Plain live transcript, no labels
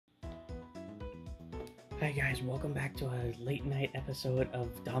Hi guys, welcome back to a late night episode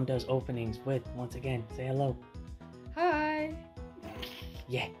of Dom Does Openings with, once again, say hello. Hi!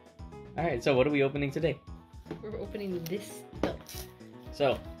 Yeah. Alright, so what are we opening today? We're opening this stuff.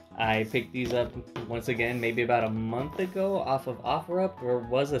 So, I picked these up once again maybe about a month ago off of OfferUp. There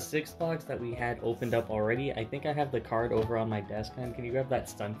was a 6-box that we had opened up already. I think I have the card over on my desk, man. Can you grab that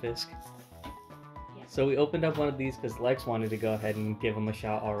Stunfisk? Yeah. So we opened up one of these because Lex wanted to go ahead and give them a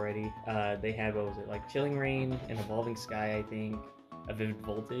shot already. They had, what was it, like Chilling Rain, an Evolving Sky, I think, a Vivid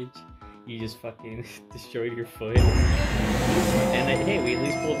Voltage. You just fucking destroyed your foot. And then, hey, we at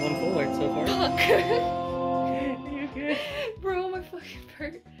least pulled one full art so far. Fuck! You good? Bro, my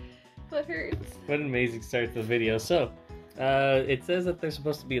fucking foot hurts. What an amazing start to the video. So, it says that there's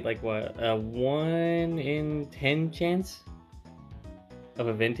supposed to be like, what, a 1 in 10 chance of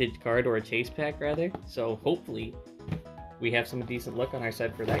a vintage card, or a chase pack rather. So hopefully we have some decent luck on our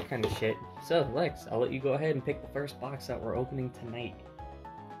side for that kind of shit. So Lex, I'll let you go ahead and pick the first box that we're opening tonight.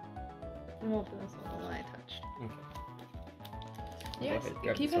 I'm opening this one I touched. Okay. Yes,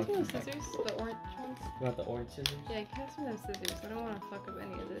 can you pass me those scissors? The orange ones? You want the orange scissors? Yeah, pass me those scissors. I don't want to fuck up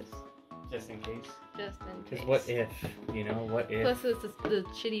any of this. Just in case. Just in case. Because what if, you know, what if? Plus it's the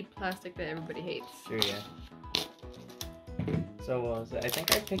shitty plastic that everybody hates. Sure, yeah. So I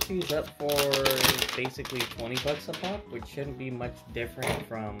think I picked these up for basically 20 bucks a pop, which shouldn't be much different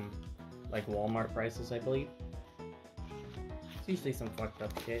from like Walmart prices, I believe. It's usually some fucked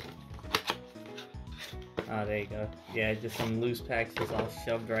up shit. Oh, there you go. Yeah, just some loose packs just all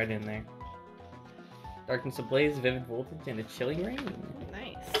shoved right in there. Darkness Ablaze, Vivid Voltage, and a Chilling Rain.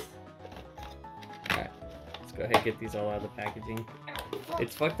 Nice. Alright, let's go ahead and get these all out of the packaging.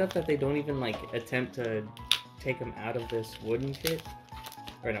 It's fucked up that they don't even like attempt to take them out of this wooden shit.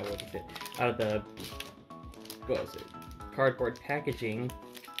 Or not wooden shit. Out of the, what was it? Cardboard packaging.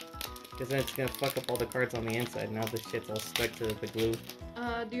 Because then it's gonna fuck up all the cards on the inside. Now this shit's all stuck to the glue.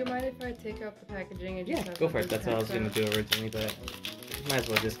 Do you mind if I take out the packaging and just Yeah, go for it. That's what I was gonna do originally, but might as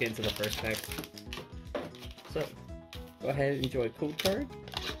well just get into the first pack. So, go ahead and enjoy code card.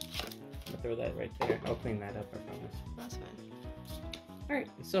 I'm gonna throw that right there. I'll clean that up, I promise. That's fine. Alright,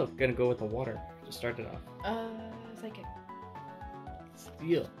 so gonna go with the water to start it off. Psychic.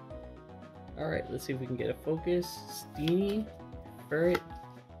 Steel. Alright, let's see if we can get a focus. Steenie, Ferret,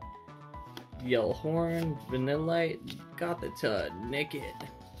 Yell Horn, Vanillite, Gothita, Naked,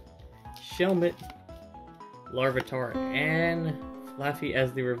 Shelmet, Larvitar, and Fluffy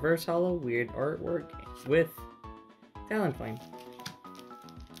as the reverse hollow. Weird artwork with Talonflame.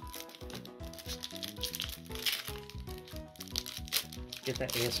 Get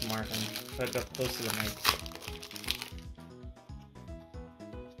that ASMR on. Put it up close to the mic.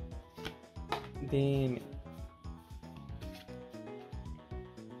 Damn it.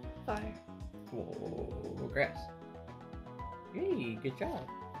 Fire. Whoa, grass. Hey, good job.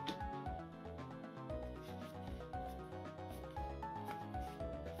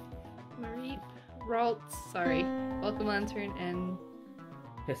 Marie. Raltz. Sorry. Welcome Lantern and...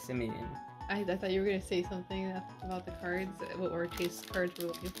 Persimmon. I thought you were gonna say something about the cards, or chase cards we're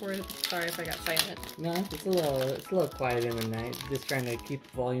looking for. Sorry if I got silent. No, it's a little quiet in the night. Just trying to keep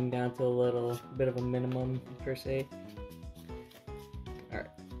the volume down to a little bit of a minimum per se. Alright.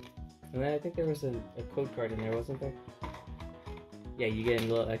 And then I think there was a code card in there, wasn't there? Yeah, you get a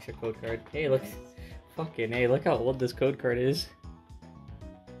little extra code card. Hey, look. Nice. Fucking hey, look how old this code card is.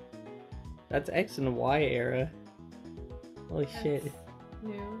 That's X and Y era. Holy shit.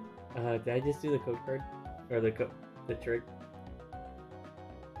 New. Did I just do the code card? Or the trick?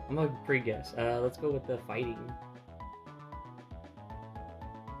 I'm gonna pre-guess. Let's go with the fighting.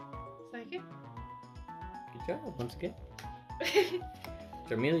 Psychic? Good job, once again.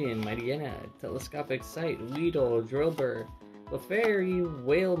 Charmeleon, Mightyena, Telescopic Sight, Weedle, Drillbur, Lefairy,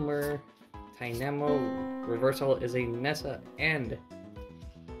 Whalmer, Tynamo, Reversal is a Nessa, and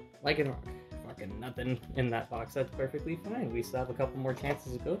Lycanroc. Fucking nothing in that box. That's perfectly fine. We still have a couple more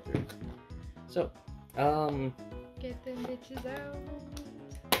chances to go through. So, Get them bitches out.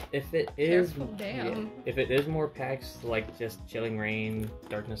 if it is, Careful, damn. if it is more packs like just Chilling Rain,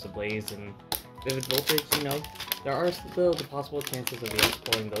 Darkness Ablaze, and Vivid Voltage, you know, there are still the possible chances of us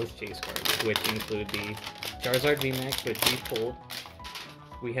pulling those chase cards, which include the Charizard VMAX, which we pulled.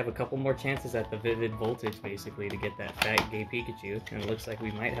 We have a couple more chances at the Vivid Voltage, basically, to get that fat gay Pikachu, and it looks like we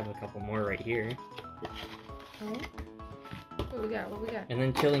might have a couple more right here. Oh. What we got? What we got? And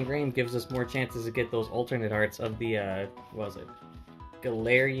then Chilling Rain gives us more chances to get those alternate arts of the, what was it?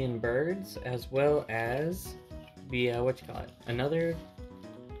 Galarian birds, as well as the, another,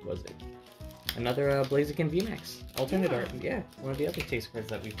 what was it? Another Blaziken VMAX. Alternate art. Yeah, one of the other chase cards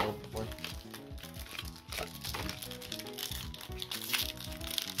that we pulled before.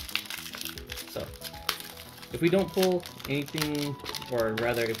 If we don't pull anything, or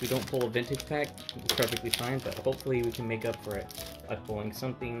rather, if we don't pull a vintage pack, it's perfectly fine, but hopefully we can make up for it by pulling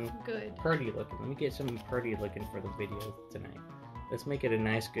something good. pretty looking. Let me get something pretty looking for the video tonight. Let's make it a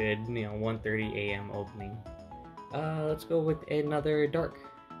nice, good, 1:30 a.m. opening. Let's go with another dark.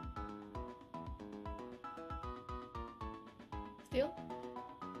 Steel?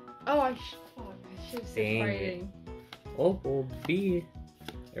 Oh, I should have said Dang fighting. Opal B,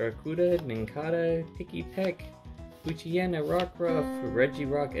 Aracuda, Ninkata, Tiki Peck, Uchiana, Rockruff,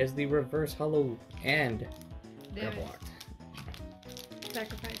 Regirock as the reverse hollow, and Damn it. Garblock.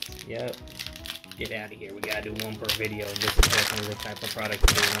 Sacrifice. Yep. Get out of here. We gotta do one per video. And this is definitely the type of product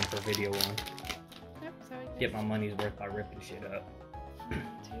to do one per video on. Yep, sorry. Guys. Get my money's worth by ripping shit up. 1,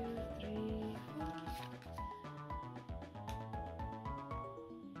 2, 3, 4.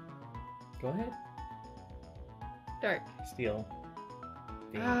 Go ahead. Dark. Steel.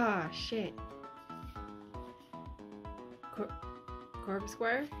 Damn. Ah, shit. Corvus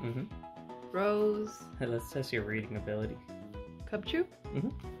Square. Mm-hmm. Rose. Let's test your reading ability. Cubchoo. Mm-hmm.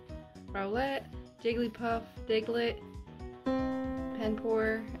 Rowlet. Jigglypuff. Diglett.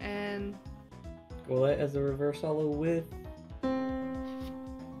 Penpour. And... Golett as the reverse hollow with...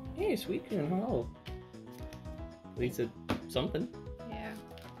 Hey, Suicune hollow. At least it's something. yeah.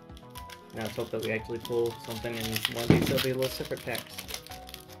 Now let's hope that we actually pull something in one of these. There'll be little separate packs.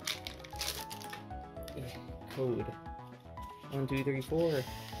 Yeah, code. 1, 2, 3, 4.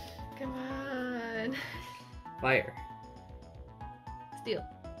 Come on. Fire. Steel.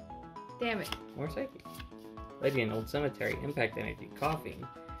 Damn it. More Psychic. Ledian, Old Cemetery, Impact Energy, Coughing,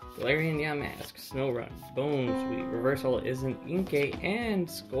 Galarian Yamask, Snow Bone Sweet, Reverse Hollow Isn't Inkay, and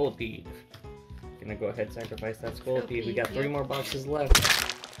Scolipede. Gonna go ahead and sacrifice that Scolipede. We got 3 more boxes left.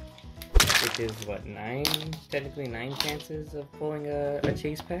 Which is, what, 9? Technically 9 chances of pulling a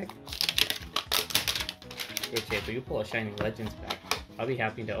chase pack? Which, if we could pull a Shining Legends pack, I'll be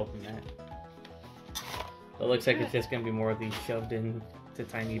happy to open that. But it looks like it's just gonna be more of these shoved in to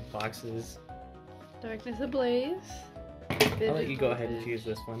tiny boxes. Darkness Ablaze. I'll let you go ahead and choose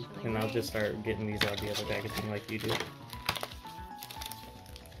this one, and I'll just start getting these out of the other packaging like you do.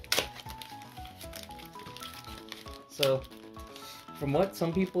 So, from what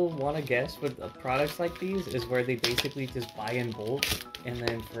some people want to guess with products like these is where they basically just buy in bulk, and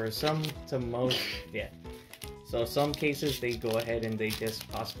then for some to most, yeah. So some cases they go ahead and they just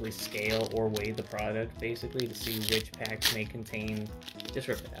possibly scale or weigh the product basically to see which packs may contain, just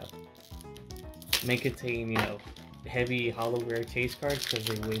rip it out, may contain, heavy hollow rare chase cards because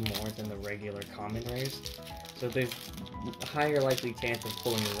they weigh more than the regular common rares. So there's a higher likely chance of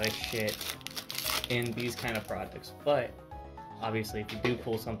pulling less shit in these kind of products. But obviously if you do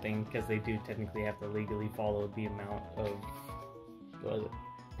pull something, because they do technically have to legally follow the amount of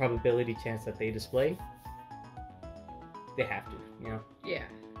probability chance that they display, they have to, Yeah.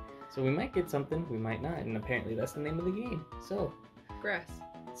 So we might get something, we might not, and apparently that's the name of the game. So, Grass.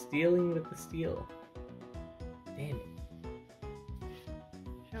 stealing with the steel. Damn it.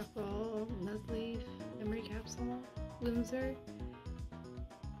 Shuffle. Nuzleaf. Memory Capsule. Loomzer.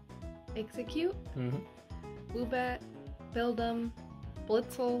 Execute. Woobat. Beldum.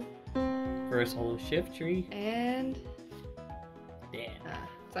 Blitzel. First Hollow Shift Tree. And... Damn.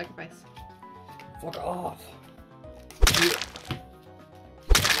 Sacrifice. Fuck off.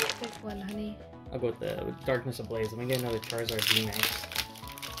 Pick one, honey. I'll go with the Darkness Ablaze. I'm gonna get another Charizard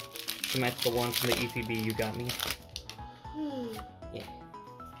VMAX to match the one from the ETB you got me. Yeah.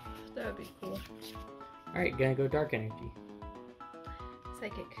 That would be cool. Alright, gonna go Dark Energy.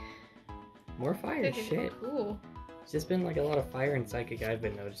 Psychic. More fire, Psychic. shit. Cool. It's just been like a lot of fire and Psychic I've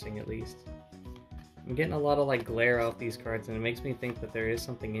been noticing at least. I'm getting a lot of like glare off these cards and it makes me think that there is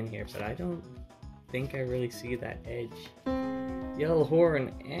something in here, but I don't think I really see that edge. Yellow Horn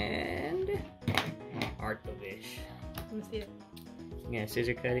and Arctovish. Let me see it. Yeah,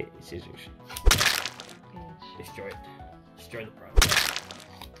 scissor cut it. Scissors. Page. Destroy it. Destroy the product.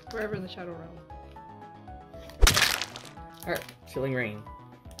 Forever in the Shadow Realm. Alright, Chilling Rain.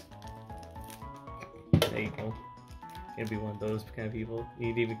 There you go. Gonna be one of those kind of people. You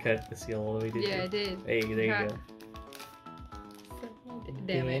didn't even cut the seal all the way, did you? Yeah, I did. Hey, there you go.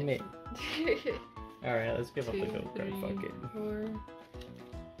 Damn it. Alright, let's give up the 2, go card. 3, Fuck it. 4.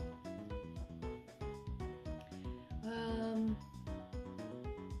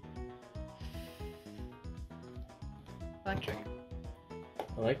 Electric.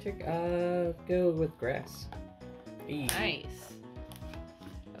 Electric? Go with grass. Easy. Nice.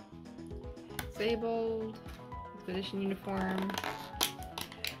 Sabled. Expedition Uniform.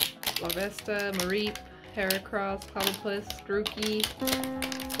 Lavesta, Mareep, Heracross, Hobblepus, Grookey,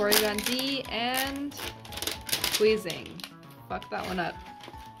 Porygon D, and squeezing. Fuck that one up.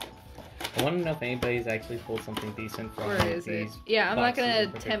 I want to know if anybody's actually pulled something decent from Or is it? these. Yeah, I'm not boxes gonna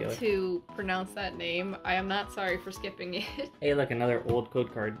in particular. attempt to pronounce that name. I am not sorry for skipping it. Hey, look, another old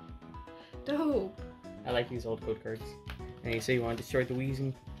code card. Dope. I like these old code cards. And you say you want to destroy the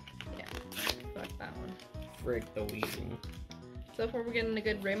Weezing? Yeah. Fuck that one. Frick the Weezing. So far we're getting a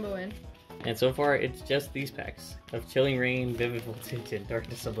good rainbow in. And so far, it's just these packs of Chilling Rain, Vivid Voltage, and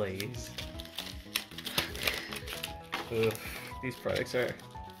Darkness Ablaze. Oof, these products are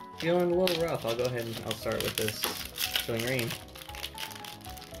feeling a little rough. I'll go ahead and I'll start with this Chilling Rain.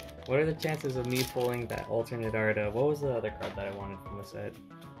 What are the chances of me pulling that alternate art? What was the other card that I wanted from the set?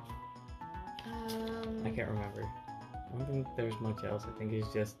 I can't remember. I don't think there's much else. I think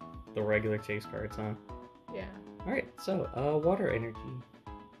it's just the regular chase cards, huh? Yeah. Alright, so, Water Energy.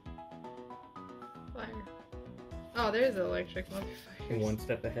 Fire. Oh, there's an electric motherfucker. One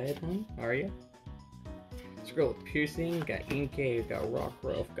step ahead, huh? Are you? Scroll with Piercing, got Inkay, got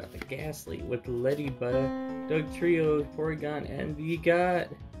Rockruff, got the Ghastly with Letty Butter, Doug Trio, Porygon, and we got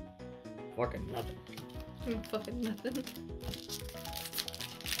fucking nothing. Fucking nothing.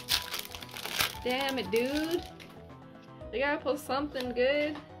 Damn it, dude. They gotta pull something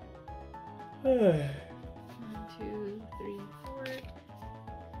good. 1, 2, 3, 4.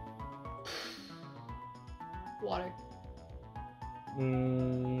 Water.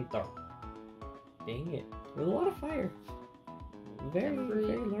 Dark. Dang it. There's a lot of fire. Very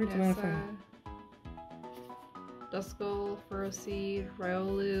large amount of fire. Duskull, Furrowseed,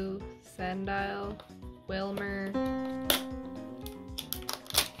 Riolu, Sandile, Wilmer,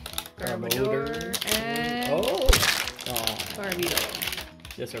 Garbodor, and Oh! Barbeetle.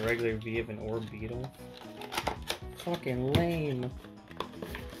 Just a regular V of an Orbeetle. Fucking lame.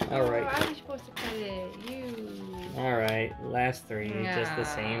 Alright. Oh, I was supposed to cut it. You. Alright, last three. Just the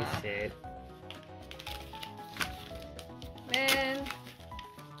same shit. Man.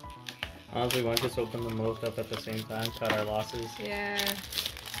 Honestly, why don't just open them both up at the same time, cut our losses. Yeah.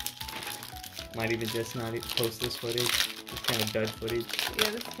 Might even just not post this footage. It's kind of dud footage.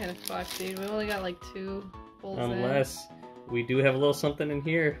 Yeah, this is kind of fucked, dude. We only got like 2 pulls Unless we do have a little something in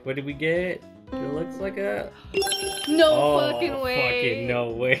here. What did we get? It looks like a... No fucking way. Fucking no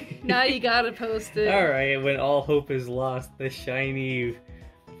way. Now you gotta post it. Alright, when all hope is lost, the shiny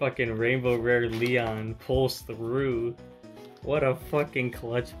fucking rainbow rare Leon pulls through. What a fucking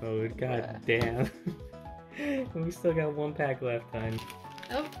clutch mode. God damn. We still got 1 pack left, hon.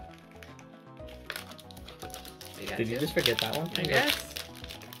 Oh. Did you just forget that one? I guess.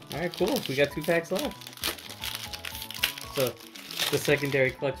 Alright, cool. We got 2 packs left. So, the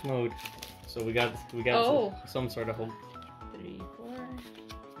secondary clutch mode. So we got some sort of hope. 3, 4.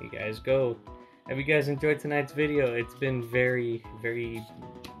 You guys go. Have you guys enjoyed tonight's video? It's been very, very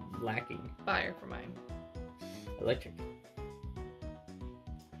lacking. Fire for mine. Electric.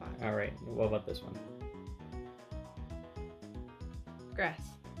 Fire. Alright, what about this one? Grass.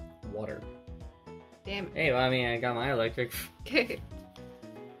 Water. Damn it. Hey, well, I mean, I got my electric. Okay.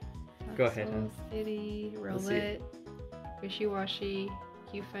 Go ahead, hon. City, Rowlet, Wishy-Washy,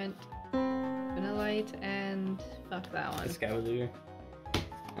 Qfent, Vanillite, and fuck that one. Excalibur.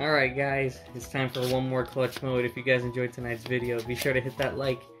 Alright guys, it's time for one more clutch mode. If you guys enjoyed tonight's video, be sure to hit that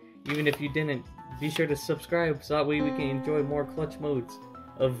like. Even if you didn't, be sure to subscribe so that way we can enjoy more clutch modes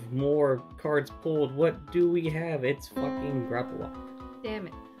of more cards pulled. What do we have? It's fucking Grapple. Damn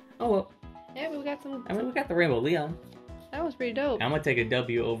it. Oh well. Yeah, we got some... I mean, we got the Rainbow Leon. That was pretty dope. I'm gonna take a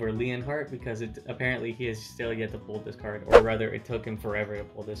W over Leonhardt because apparently he has still yet to pull this card. Or rather, it took him forever to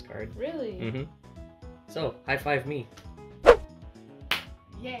pull this card. Really? Mm-hmm. So, high five me.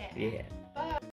 Yeah. Yeah.